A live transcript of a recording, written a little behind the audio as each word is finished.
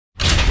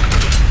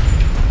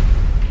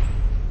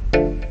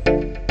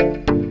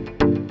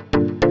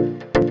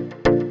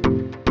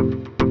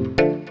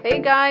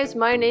guys,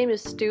 my name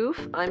is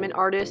Stoof. I'm an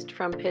artist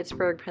from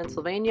Pittsburgh,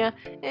 Pennsylvania,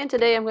 and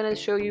today I'm going to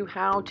show you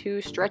how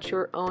to stretch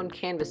your own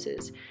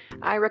canvases.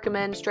 I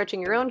recommend stretching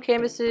your own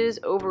canvases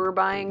over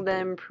buying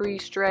them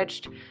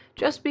pre-stretched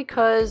just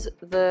because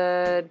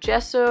the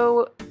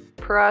gesso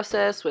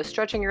process with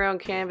stretching your own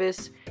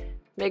canvas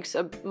makes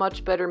a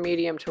much better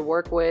medium to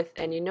work with,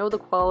 and you know the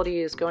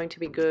quality is going to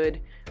be good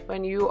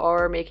when you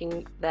are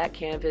making that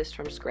canvas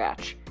from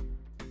scratch.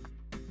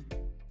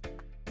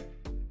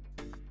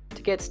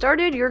 To get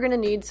started, you're going to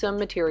need some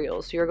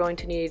materials. You're going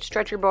to need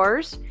stretcher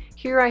bars.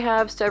 Here I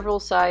have several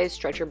size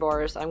stretcher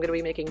bars. I'm going to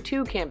be making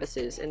 2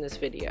 canvases in this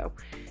video.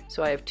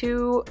 So I have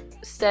 2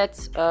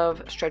 sets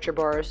of stretcher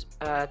bars.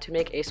 To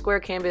make a square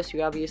canvas,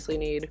 you obviously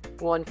need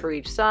 1 for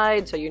each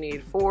side, so you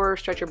need 4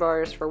 stretcher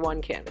bars for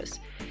 1 canvas.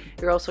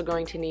 You're also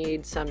going to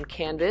need some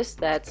canvas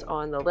that's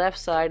on the left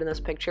side in this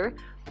picture.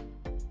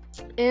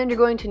 And you're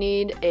going to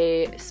need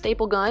a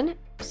staple gun,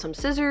 some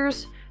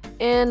scissors,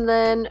 and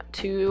then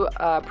to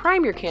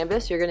prime your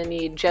canvas, you're going to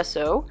need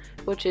gesso,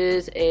 which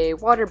is a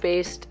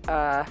water-based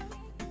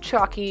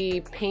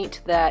chalky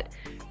paint that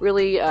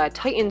really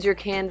tightens your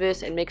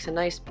canvas and makes a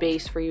nice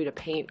base for you to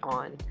paint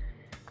on.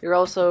 You're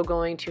also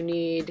going to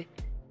need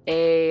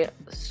a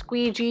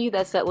squeegee.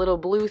 That's that little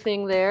blue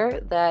thing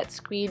there. That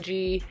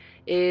squeegee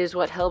is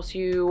what helps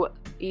you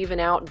even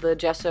out the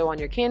gesso on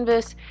your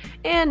canvas.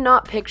 And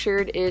not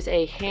pictured is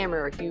a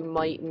hammer you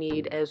might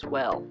need as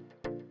well.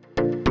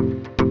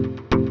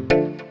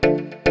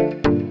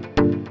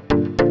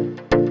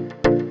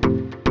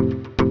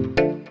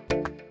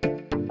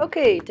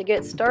 Okay, to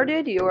get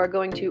started, you are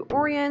going to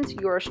orient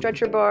your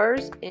stretcher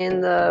bars in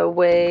the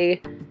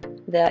way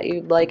that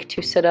you'd like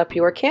to set up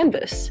your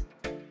canvas.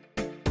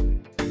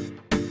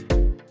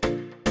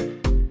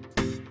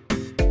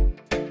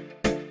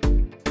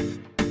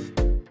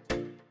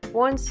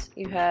 Once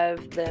you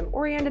have them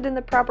oriented in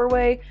the proper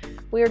way,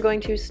 we are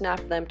going to snap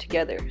them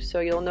together.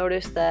 So you'll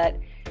notice that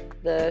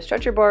the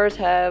stretcher bars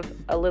have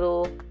a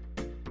little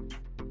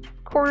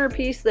corner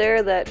piece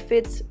there that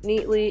fits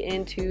neatly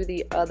into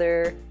the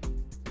other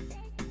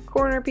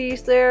corner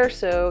piece there,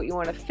 so you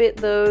want to fit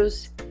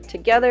those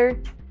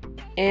together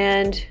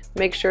and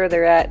make sure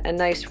they're at a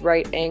nice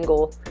right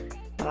angle,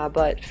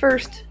 but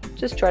first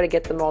just try to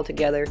get them all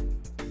together.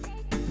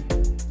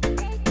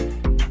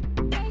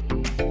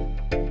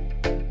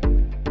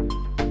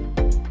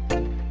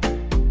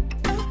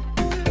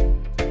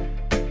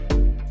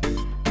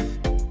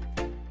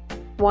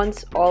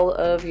 Once all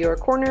of your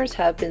corners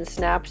have been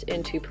snapped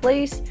into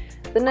place,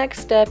 the next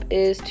step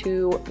is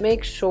to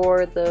make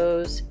sure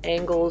those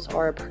angles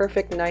are a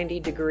perfect 90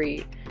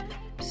 degree.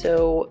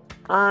 So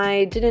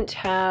I didn't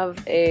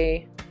have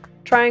a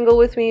triangle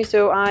with me,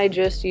 so I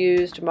just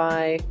used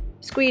my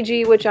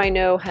squeegee, which I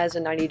know has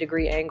a 90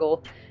 degree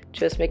angle,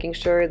 just making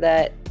sure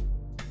that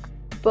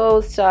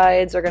both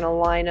sides are going to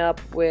line up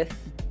with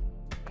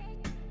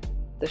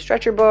the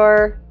stretcher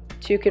bar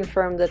to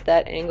confirm that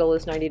that angle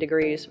is 90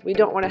 degrees. We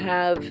don't want to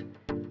have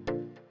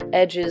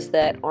edges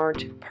that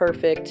aren't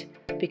perfect,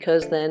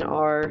 because then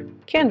our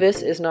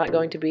canvas is not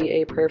going to be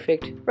a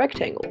perfect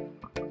rectangle.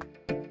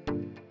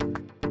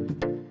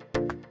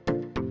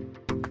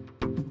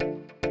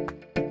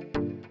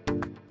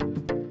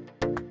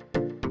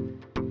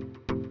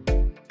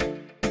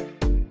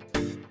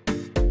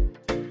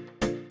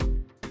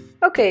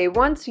 Okay,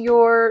 once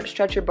your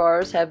stretcher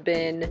bars have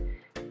been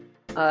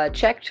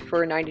checked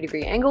for a 90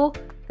 degree angle,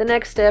 the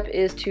next step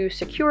is to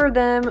secure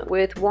them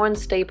with 1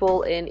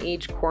 staple in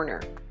each corner.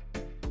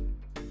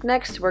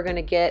 Next, we're going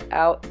to get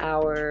out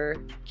our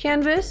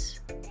canvas.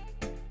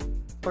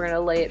 We're going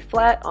to lay it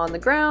flat on the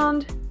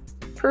ground,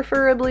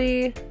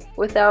 preferably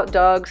without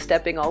dogs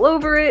stepping all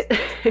over it.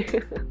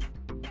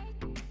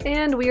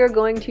 And we are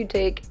going to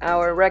take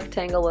our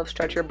rectangle of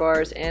stretcher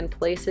bars and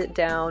place it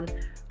down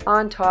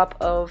on top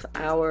of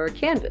our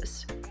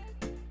canvas.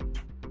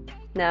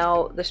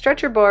 Now, the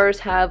stretcher bars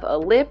have a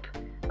lip.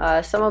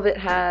 Some of it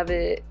have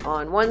it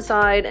on one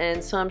side,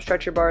 and some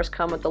stretcher bars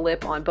come with the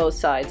lip on both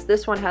sides.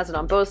 This one has it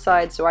on both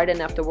sides, so I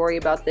didn't have to worry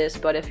about this,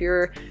 but if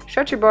your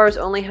stretcher bars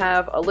only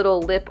have a little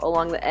lip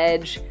along the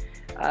edge,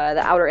 the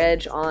outer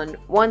edge on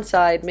one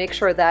side, make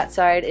sure that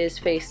side is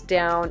face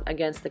down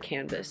against the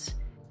canvas.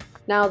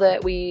 Now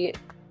that we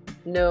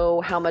know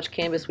how much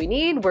canvas we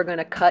need, we're going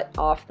to cut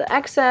off the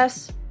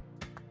excess.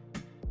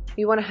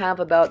 You want to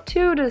have about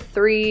 2 to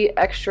 3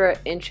 extra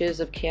inches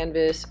of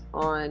canvas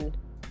on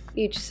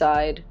each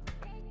side.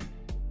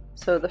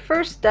 So the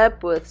first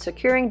step with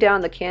securing down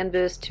the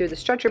canvas to the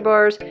stretcher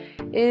bars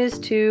is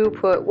to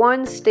put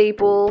 1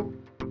 staple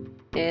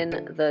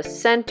in the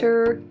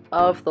center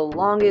of the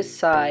longest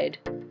side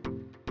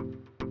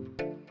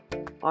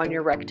on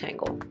your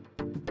rectangle.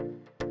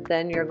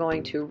 Then you're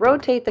going to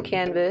rotate the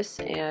canvas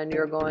and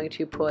you're going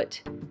to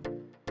put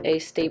a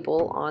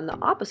staple on the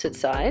opposite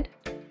side.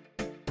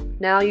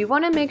 Now you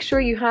want to make sure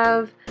you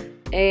have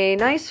a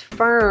nice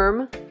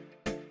firm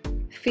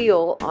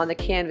feel on the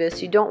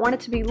canvas. You don't want it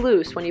to be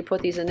loose when you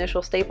put these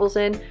initial staples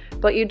in,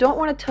 but you don't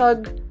want to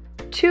tug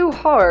too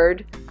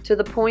hard to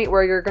the point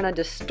where you're going to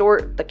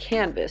distort the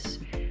canvas.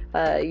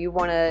 You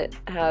want to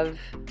have,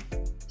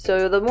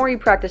 so the more you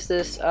practice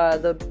this,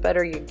 the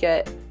better you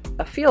get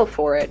a feel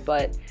for it,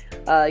 but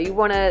you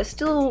want to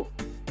still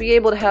be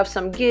able to have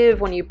some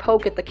give when you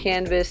poke at the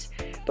canvas,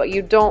 but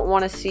you don't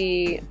want to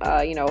see,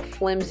 you know,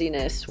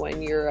 flimsiness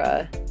when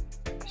you're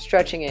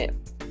stretching it.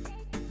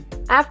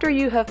 After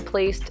you have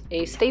placed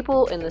a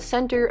staple in the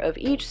center of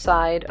each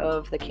side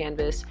of the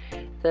canvas,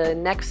 the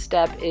next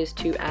step is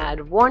to add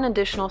one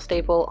additional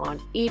staple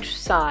on each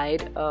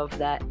side of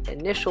that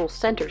initial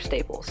center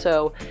staple.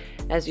 So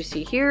as you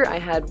see here, I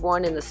had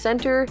one in the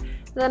center,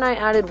 then I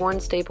added one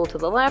staple to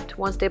the left,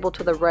 one staple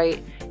to the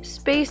right,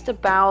 spaced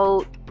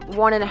about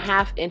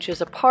 1.5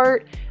 inches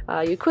apart.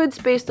 You could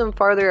space them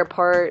farther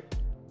apart,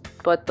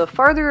 but the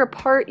farther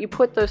apart you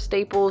put those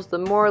staples, the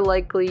more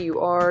likely you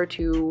are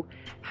to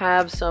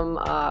have some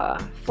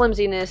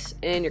flimsiness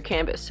in your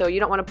canvas. So you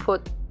don't want to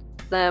put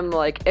them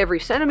like every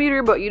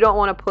centimeter, but you don't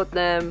want to put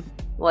them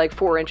like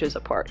 4 inches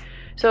apart.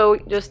 So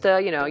just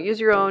you know, use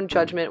your own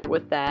judgment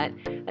with that,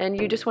 and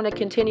you just want to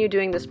continue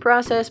doing this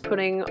process,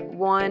 putting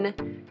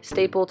one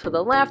staple to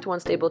the left, one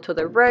staple to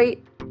the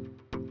right,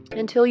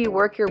 until you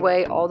work your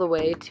way all the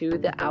way to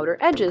the outer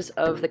edges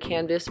of the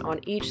canvas on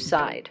each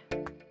side.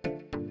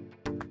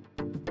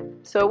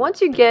 So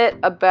once you get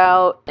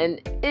about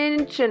 1.5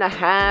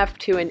 inches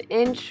to 1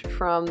 inch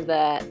from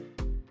that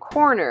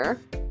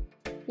corner,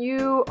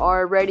 you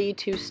are ready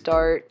to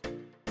start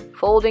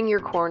folding your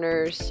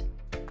corners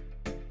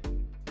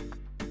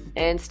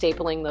and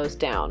stapling those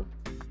down.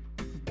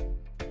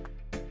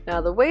 Now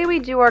the way we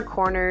do our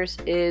corners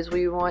is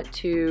we want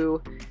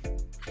to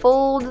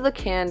fold the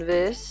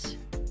canvas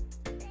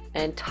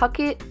and tuck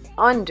it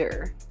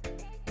under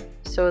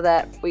so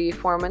that we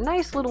form a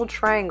nice little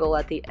triangle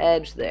at the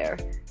edge there.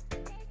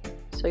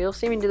 So you'll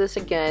see me do this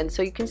again.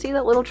 So you can see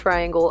that little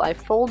triangle. I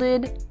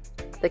folded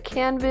the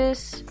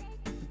canvas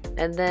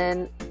and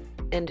then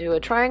into a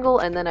triangle,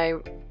 and then I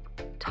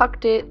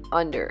tucked it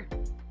under.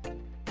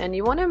 And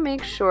you want to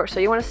make sure, so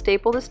you want to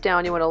staple this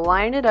down, you want to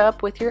line it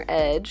up with your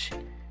edge,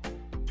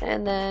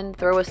 and then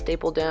throw a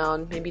staple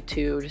down, maybe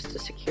 2, just to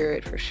secure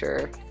it for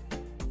sure.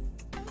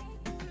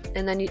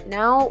 And then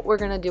now we're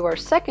going to do our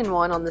second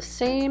one on the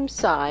same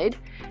side,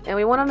 and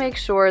we want to make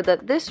sure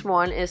that this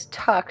one is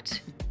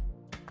tucked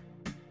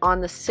on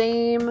the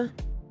same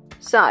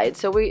side.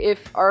 So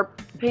if our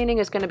painting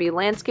is going to be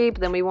landscape,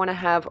 then we want to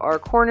have our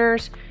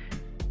corners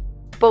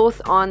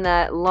both on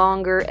that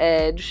longer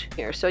edge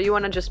here. So you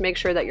want to just make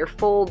sure that your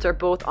folds are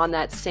both on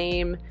that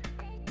same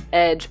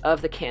edge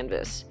of the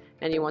canvas,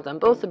 and you want them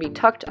both to be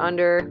tucked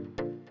under,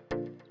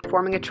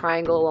 forming a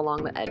triangle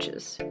along the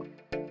edges.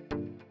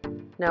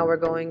 Now we're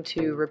going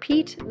to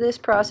repeat this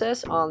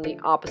process on the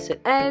opposite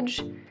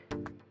edge.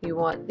 You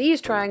want these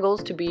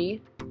triangles to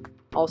be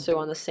also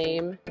on the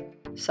same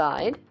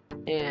side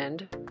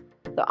and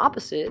the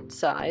opposite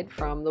side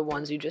from the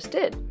ones you just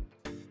did.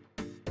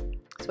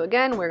 So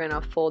again, we're going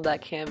to fold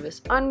that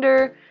canvas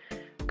under,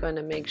 going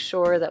to make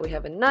sure that we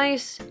have a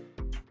nice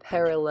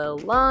parallel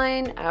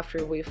line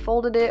after we've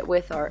folded it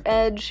with our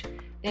edge,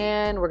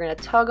 and we're going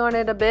to tug on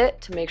it a bit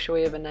to make sure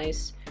we have a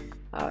nice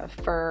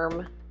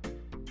firm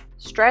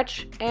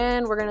stretch,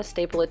 and we're going to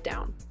staple it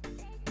down.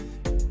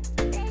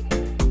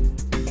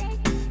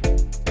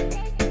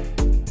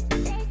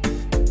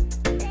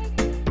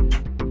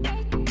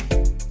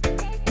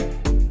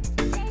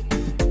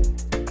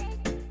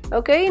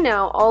 Okay,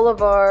 now all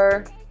of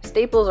our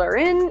staples are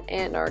in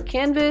and our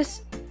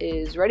canvas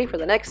is ready for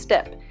the next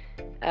step.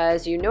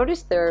 As you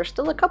notice, there are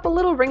still a couple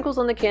little wrinkles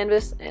on the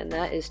canvas, and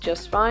that is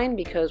just fine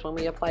because when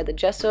we apply the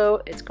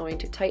gesso, it's going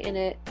to tighten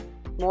it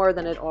more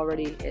than it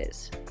already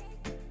is.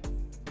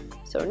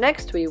 So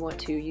next we want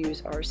to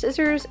use our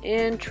scissors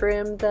and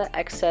trim the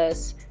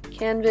excess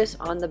canvas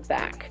on the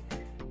back.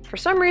 For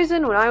some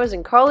reason, when I was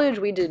in college,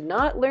 we did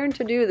not learn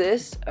to do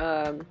this.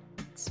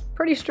 It's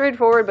pretty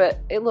straightforward, but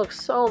it looks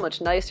so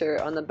much nicer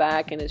on the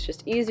back, and it's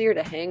just easier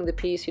to hang the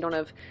piece. You don't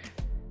have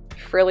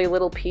frilly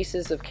little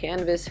pieces of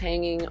canvas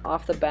hanging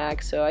off the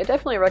back, so I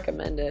definitely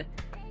recommend to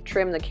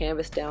trim the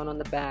canvas down on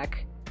the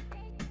back,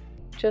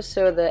 just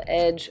so the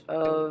edge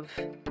of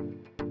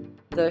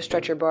the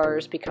stretcher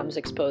bars becomes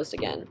exposed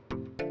again.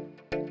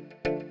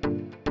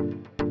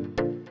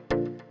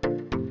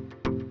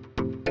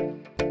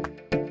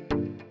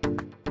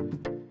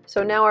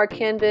 So now our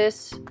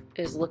canvas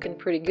is looking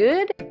pretty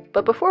good.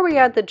 But before we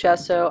add the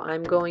gesso,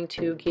 I'm going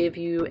to give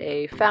you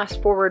a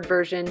fast forward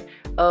version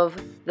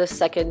of the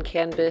second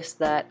canvas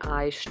that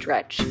I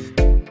stretch.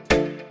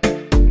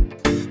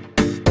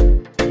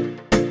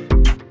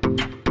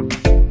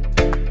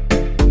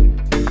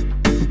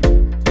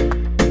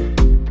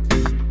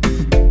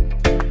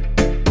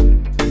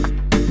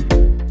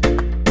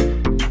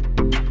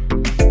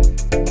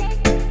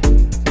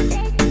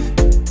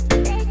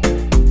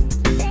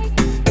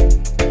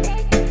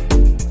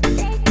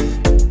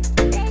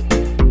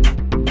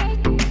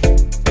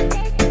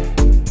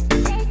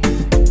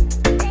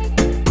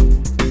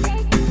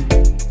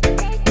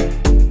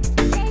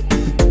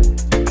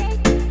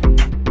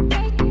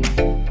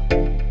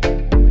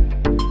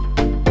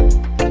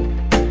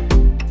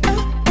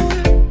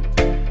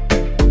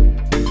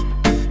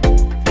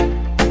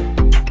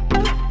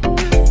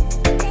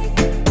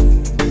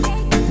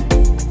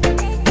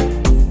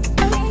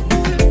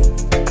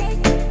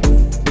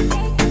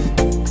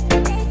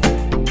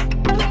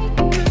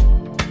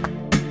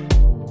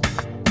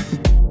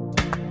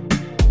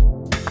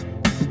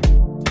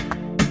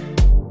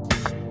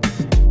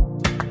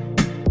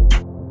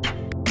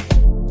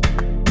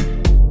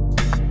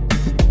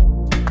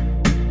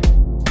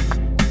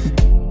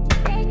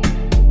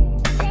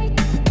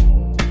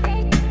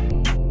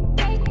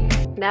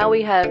 now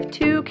we have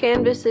 2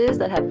 canvases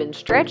that have been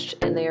stretched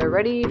and they are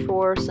ready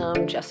for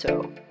some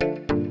gesso.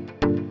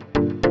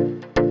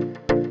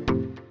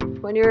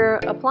 When you're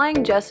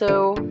applying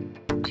gesso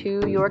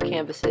to your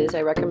canvases,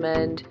 I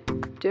recommend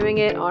doing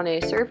it on a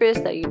surface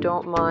that you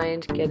don't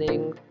mind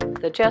getting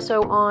the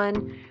gesso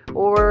on,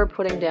 or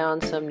putting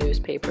down some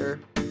newspaper.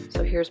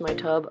 So here's my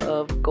tub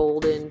of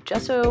golden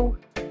gesso.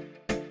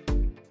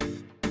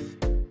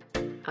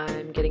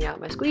 I'm getting out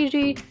my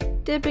squeegee,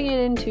 dipping it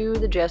into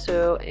the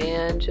gesso,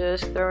 and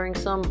just throwing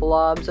some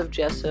blobs of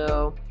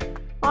gesso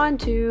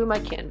onto my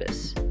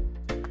canvas.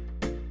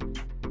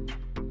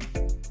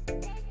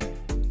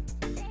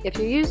 If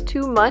you use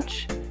too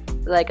much,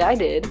 like I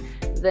did,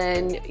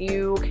 then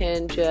you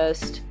can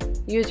just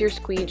use your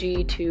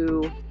squeegee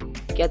to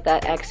get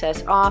that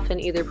excess off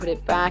and either put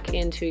it back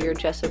into your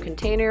gesso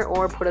container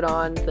or put it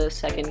on the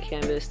second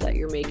canvas that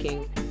you're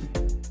making.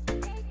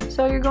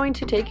 So you're going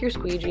to take your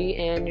squeegee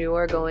and you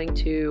are going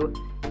to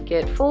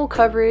get full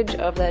coverage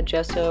of that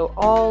gesso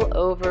all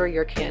over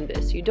your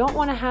canvas. You don't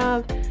want to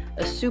have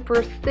a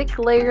super thick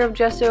layer of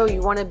gesso.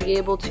 You want to be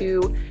able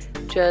to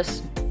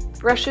just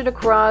brush it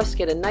across,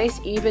 get a nice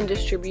even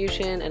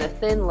distribution and a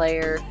thin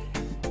layer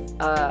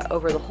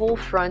over the whole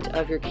front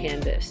of your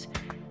canvas.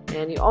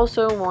 And you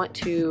also want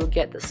to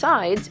get the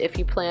sides if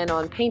you plan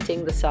on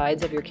painting the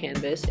sides of your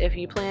canvas. If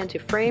you plan to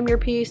frame your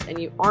piece and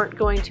you aren't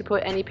going to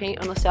put any paint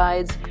on the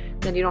sides,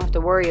 then you don't have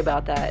to worry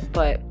about that.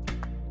 But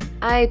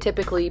I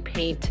typically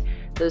paint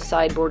the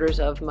side borders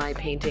of my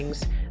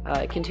paintings,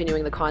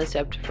 continuing the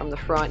concept from the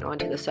front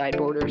onto the side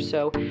borders.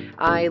 So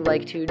I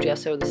like to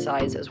gesso the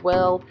sides as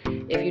well.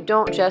 If you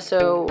don't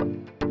gesso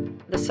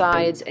the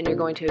sides and you're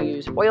going to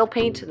use oil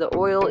paint, the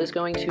oil is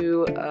going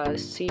to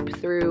seep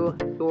through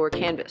your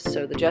canvas.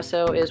 So the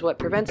gesso is what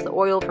prevents the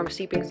oil from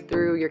seeping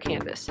through your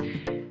canvas.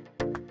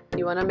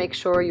 You want to make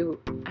sure you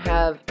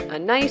have a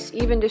nice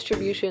even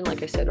distribution,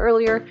 like I said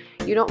earlier.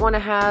 You don't want to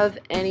have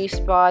any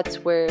spots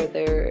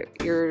where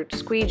your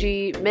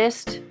squeegee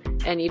missed,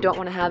 and you don't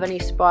want to have any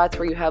spots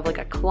where you have like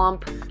a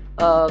clump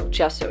of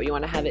gesso. You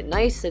want to have it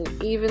nice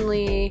and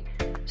evenly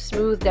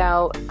smoothed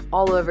out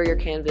all over your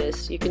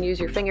canvas. You can use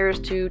your fingers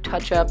to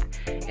touch up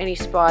any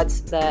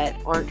spots that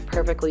aren't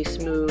perfectly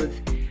smooth,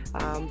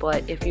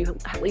 but if you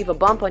leave a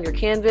bump on your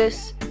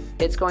canvas,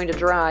 it's going to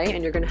dry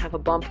and you're going to have a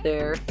bump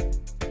there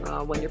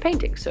when you're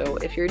painting. So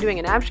if you're doing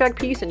an abstract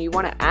piece and you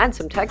want to add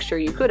some texture,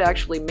 you could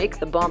actually make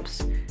the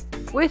bumps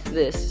with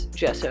this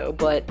gesso,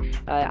 but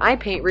I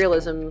paint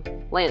realism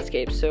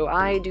landscapes, so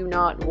I do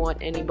not want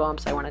any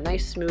bumps. I want a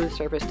nice smooth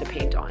surface to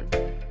paint on.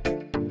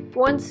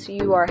 Once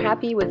you are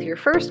happy with your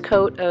first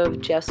coat of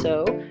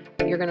gesso,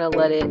 you're going to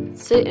let it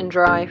sit and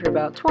dry for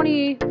about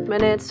 20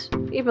 minutes,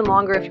 even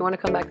longer. If you want to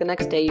come back the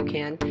next day you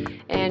can,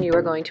 and you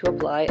are going to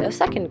apply a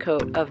second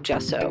coat of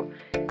gesso.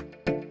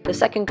 The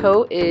second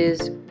coat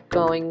is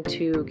going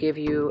to give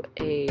you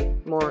a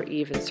more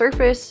even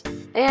surface,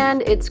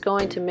 and it's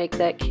going to make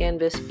that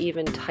canvas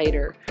even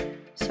tighter.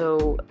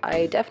 So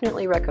I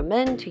definitely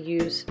recommend to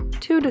use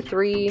 2 to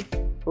 3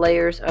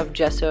 layers of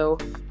gesso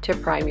to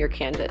prime your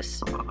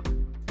canvas.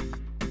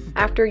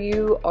 After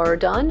you are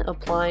done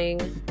applying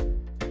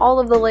all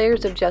of the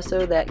layers of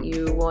gesso that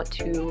you want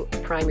to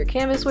prime your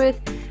canvas with,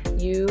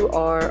 you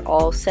are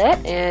all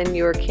set and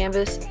your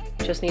canvas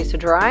just needs to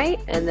dry,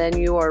 and then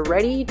you are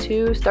ready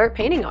to start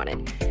painting on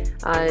it.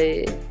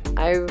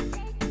 I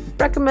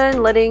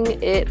recommend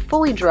letting it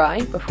fully dry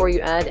before you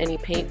add any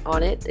paint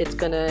on it. It's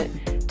gonna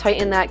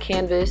tighten that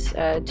canvas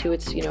to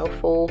its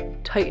full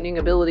tightening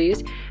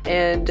abilities,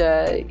 and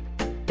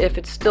if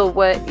it's still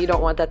wet, you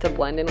don't want that to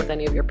blend in with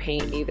any of your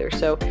paint either.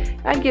 So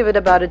I'd give it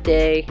about a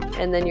day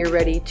and then you're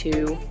ready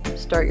to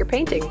start your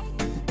painting.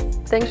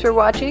 Thanks for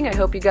watching. I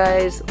hope you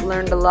guys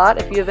learned a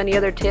lot. If you have any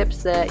other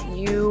tips that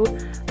you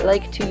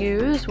like to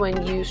use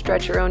when you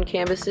stretch your own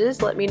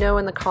canvases, let me know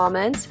in the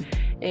comments,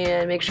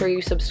 and make sure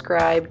you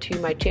subscribe to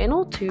my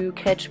channel to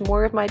catch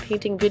more of my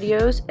painting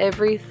videos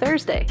every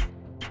Thursday.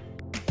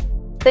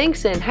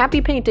 Thanks and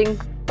happy painting.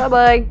 Bye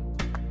bye.